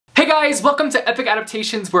guys, welcome to Epic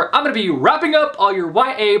Adaptations, where I'm gonna be wrapping up all your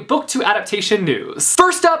YA book to adaptation news.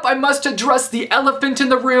 First up, I must address the elephant in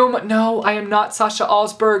the room. No, I am not Sasha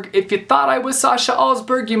Alsberg. If you thought I was Sasha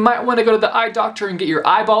Alsberg, you might want to go to the eye doctor and get your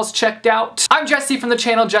eyeballs checked out. I'm Jesse from the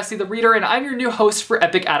channel Jesse the Reader, and I'm your new host for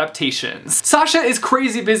Epic Adaptations. Sasha is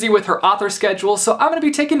crazy busy with her author schedule, so I'm gonna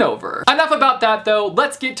be taking over. Enough about that though,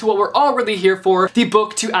 let's get to what we're all really here for, the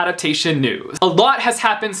book to adaptation news. A lot has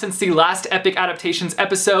happened since the last Epic Adaptations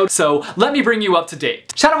episode, so let me bring you up to date.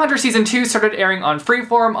 Shadowhunters Season 2 started airing on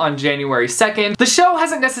Freeform on January 2nd. The show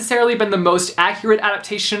hasn't necessarily been the most accurate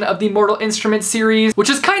adaptation of the Mortal Instruments series, which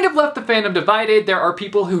has kind of left the fandom divided. There are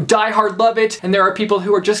people who diehard love it, and there are people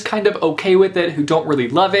who are just kind of okay with it, who don't really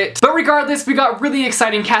love it. But regardless, we got really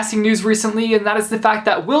exciting casting news recently, and that is the fact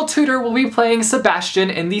that Will Tudor will be playing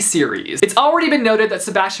Sebastian in the series. It's already been noted that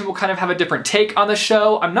Sebastian will kind of have a different take on the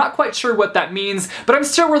show. I'm not quite sure what that means, but I'm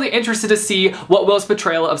still really interested to see what Will's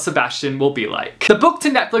portrayal of Sebastian will be like. The book to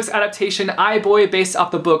Netflix adaptation iBoy, based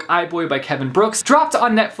off the book iBoy by Kevin Brooks, dropped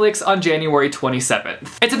on Netflix on January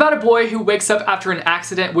 27th. It's about a boy who wakes up after an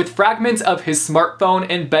accident with fragments of his smartphone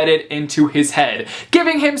embedded into his head,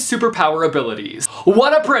 giving him superpower abilities.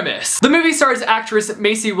 What a premise! The movie stars actress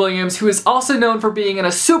Maisie Williams, who is also known for being in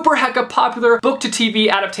a super hecka popular book to TV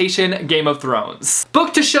adaptation, Game of Thrones.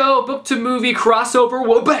 Book to show, book to movie crossover,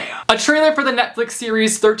 whoa bam! A trailer for the Netflix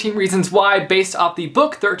series 13 Reasons Why, based off the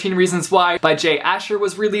book 13 Reasons Why by Jay Asher,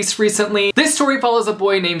 was released recently. This story follows a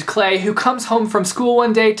boy named Clare who comes home from school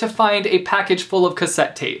one day to find a package full of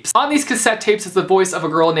cassette tapes. On these cassette tapes is the voice of a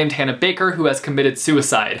girl named Hannah Baker who has committed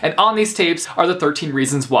suicide, and on these tapes are the 13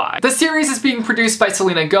 Reasons Why. The series is being produced by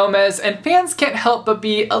Selena Gomez, and fans can't help but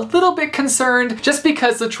be a little bit concerned just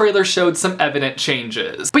because the trailer showed some evident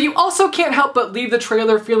changes. But you also can't help but leave the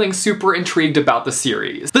trailer feeling super intrigued about the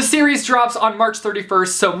series. The series drops on March 31st,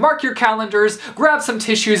 so mark your calendars, grab some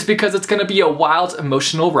tissues because it's gonna be a wild,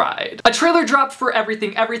 emotional ride. A trailer dropped for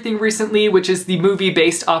Everything Everything recently, which is the movie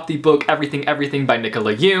based off the book Everything Everything by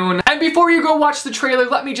Nicola Yoon. And before you go watch the trailer,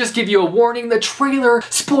 let me just give you a warning. The trailer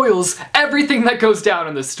spoils everything that goes down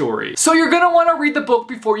in this story. So you're gonna wanna read the book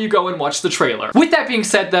before you go and watch the trailer. With that being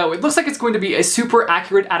said though, it looks like it's going to be a super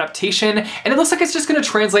accurate adaptation, and it looks like it's just gonna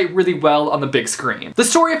translate really well on the big screen. The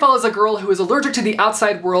story follows a girl who is allergic to the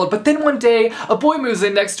outside world, but then one day, a boy moves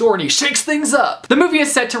in next door and he shakes things up. The movie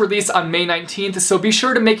is set to release on May 19th, so be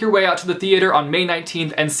sure to make your way out to the theater on May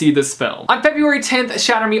 19th and see this film. On February 10th,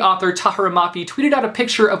 Shatter Me author Tahereh Mafi tweeted out a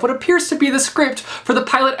picture of what appears to be the script for the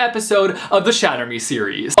pilot episode of the Shatter Me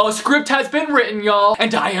series. A script has been written, y'all,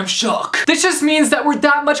 and I am shook. This just means that we're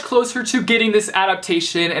that much closer to getting this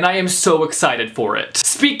adaptation, and I am so excited for it.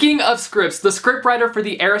 Speaking of scripts, the scriptwriter for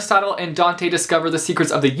the Aristotle and Dante Discover the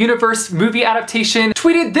Secrets of the Universe movie adaptation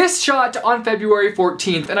tweeted this shot on February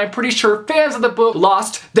 14th, and I'm pretty sure fans of the book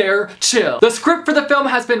lost their chill. The script for the film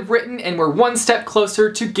has been written, and we're one step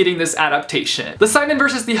closer to getting this adaptation. The Sáenz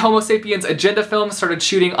versus the Homo Sapiens Agenda film started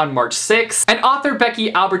shooting on March 6th, and author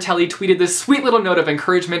Becky Albertalli tweeted this sweet little note of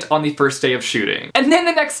encouragement on the first day of shooting. And then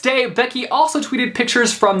the next day, Becky also tweeted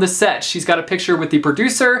pictures from the set. She's got a picture with the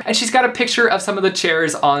producer, and she's got a picture of some of the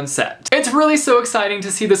chairs on set. It's really so exciting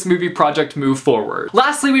to see this movie project move forward.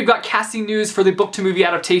 Lastly, we've got casting news for the book to movie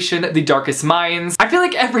adaptation, The Darkest Minds. I feel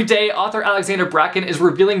like every day author Alexandra Bracken is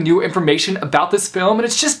revealing new information about this film, and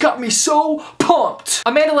it's just got me so pumped.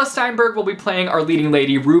 Amanda Steinberg will be playing our leading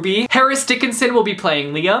lady Ruby. Harris Dickinson will be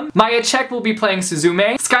playing Liam. Maya Check will be playing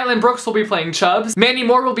Suzume. Skyland Brooks will be playing Chubbs. Mandy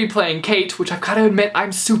Moore will be playing Kate, which I've got to admit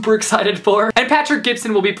I'm super excited for. And Patrick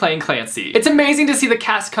Gibson will be playing Clancy. It's amazing to see the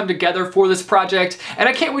cast come together for this project, and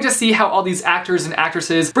I can't wait to see how all these actors and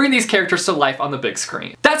actresses bring these characters to life on the big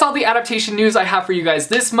screen. That's all the adaptation news I have for you guys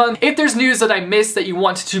this month. If there's news that I missed that you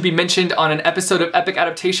want to be mentioned on an episode of Epic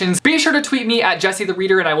Adaptations, be sure to tweet me at Jesse the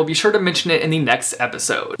Reader, and I will be sure to mention it in the next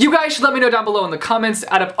episode. You guys should let me know down below in the comments,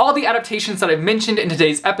 out of all the adaptations that I've mentioned in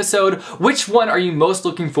today's episode, which one are you most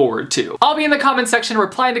looking forward to? I'll be in the comment section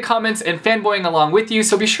replying to comments and fanboying along with you,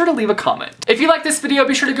 so be sure to leave a comment. If you like this video,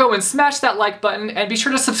 be sure to go and smash that like button, and be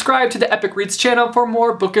sure to subscribe to the Epic Reads channel for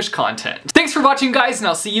more bookish content. Thanks for watching, guys, and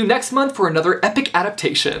I'll see you next month for another Epic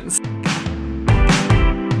Adaptations.